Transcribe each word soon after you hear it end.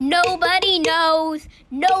Nobody knows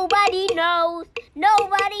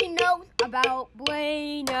about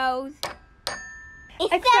Buenos.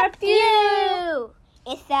 Except you.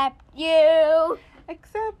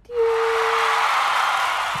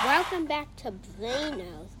 Welcome back to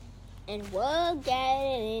Buenos, and we're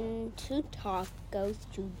getting into tacos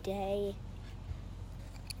today.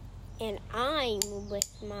 And I'm with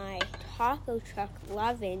my taco truck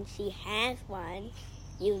loving. She has one.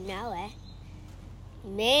 You know it.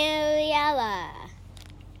 Mariella.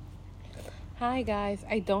 Hi guys,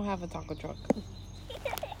 I don't have a taco truck.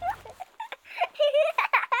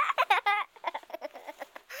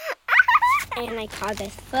 And I call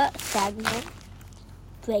this first segment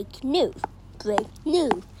Breaking News about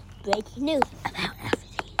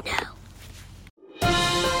everything you know.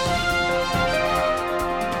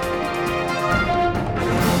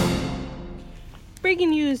 Breaking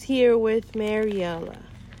news here with Mariella.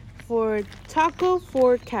 For taco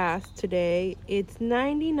forecast today, it's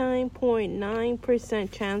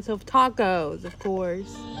 99.9% chance of tacos, of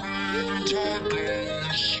course.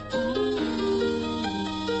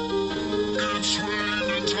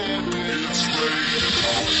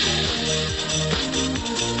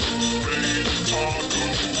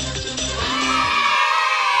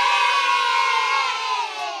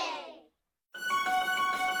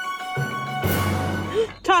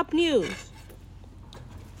 Top news.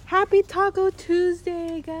 Happy Taco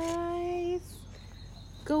Tuesday, guys.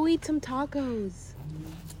 Go eat some tacos.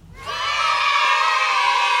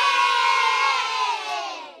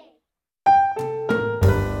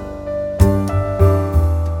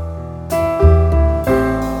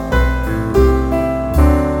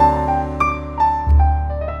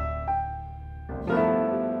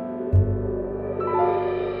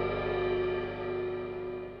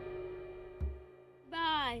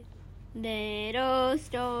 Bye. Little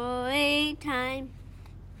story time.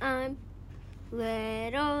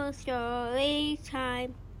 Little story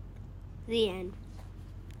time. The end.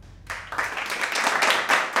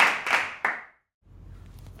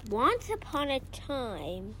 Once upon a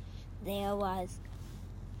time, there was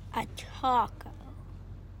a taco,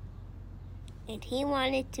 and he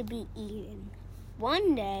wanted to be eaten.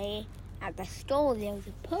 One day, at the store, there was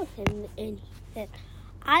a person, and he said,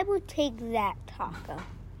 I will take that taco.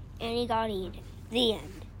 And he got eaten. The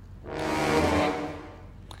end.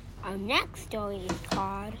 Our next story is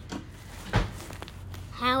called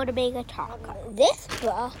How to Make a Taco. This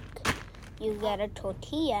book, you get a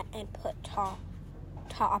tortilla and put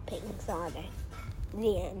toppings on it.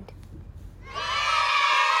 The end.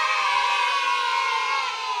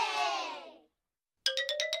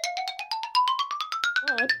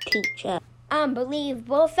 Teacher.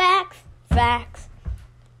 Unbelievable facts.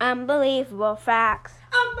 Unbelievable facts.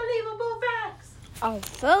 Our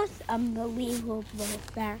first unbelievable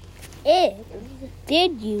fact is,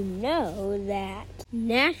 did you know that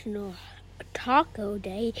National Taco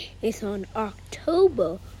Day is on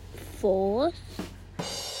October 4th?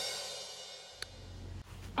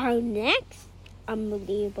 Our next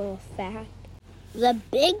unbelievable fact, the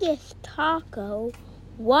biggest taco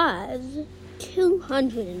was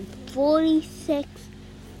 246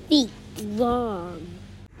 feet long.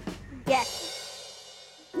 Guess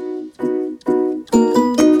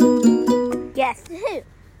who?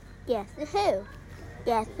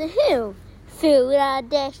 Food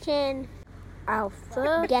audition. Our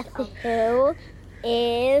first guess who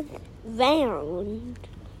is round.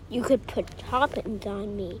 You could put toppings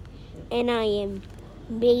on me, and I am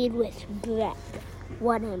made with bread.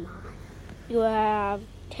 What am I? You have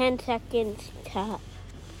 10 seconds to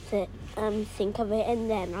think of it, and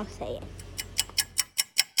then I'll say it.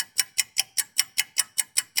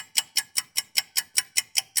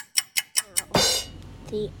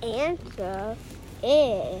 The answer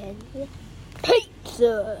is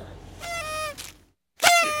pizza.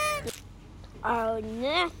 Our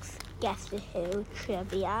next Guess Who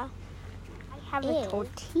trivia. I have a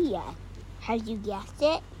tortilla. Have you guessed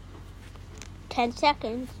it? 10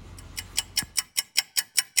 seconds.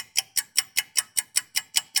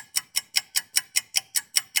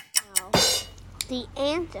 The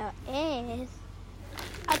answer is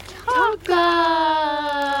a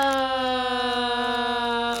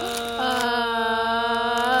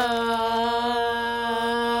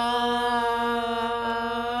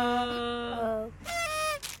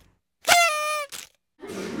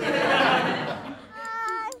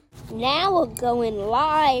Now we're going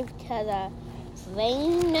live to the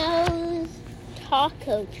Buenos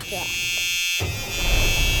Taco Truck.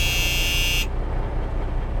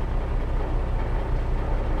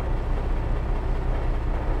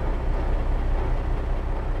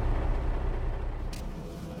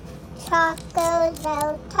 Tacos,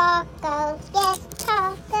 oh tacos, yes,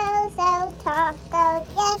 tacos, oh tacos,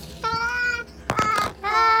 yes, tacos.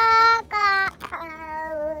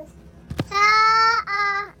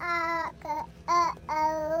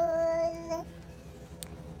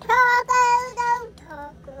 Tacos, oh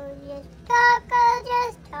tacos, yes, tacos. Tacos,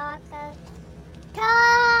 yes, I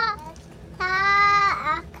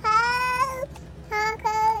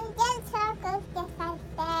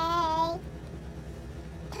say.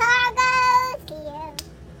 Tacos here,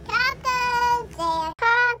 tacos there,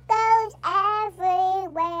 tacos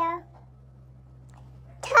everywhere.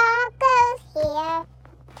 Tacos here,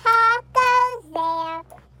 tacos there,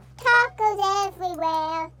 tacos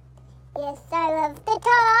everywhere. Yes, I love the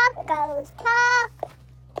tacos.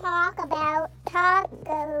 Talk about tacos.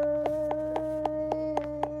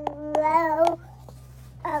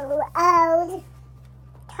 Oh,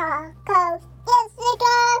 tacos. Yes, the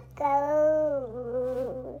tacos.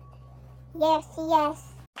 Yes.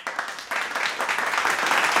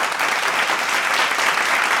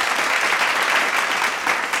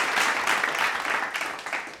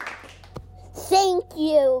 Thank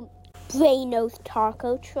you, Braino's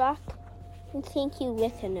Taco Truck. And thank you,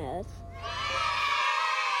 listeners.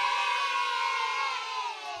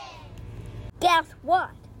 Guess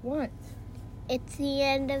what? What? It's the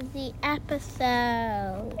end of the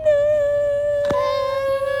episode.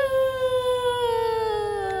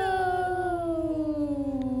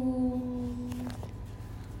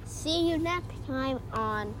 See you next time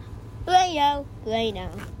on Braino.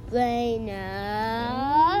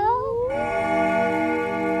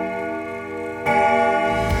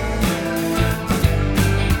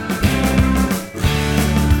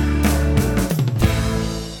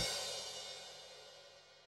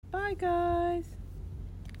 Bye, guys.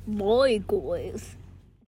 Bye, guys.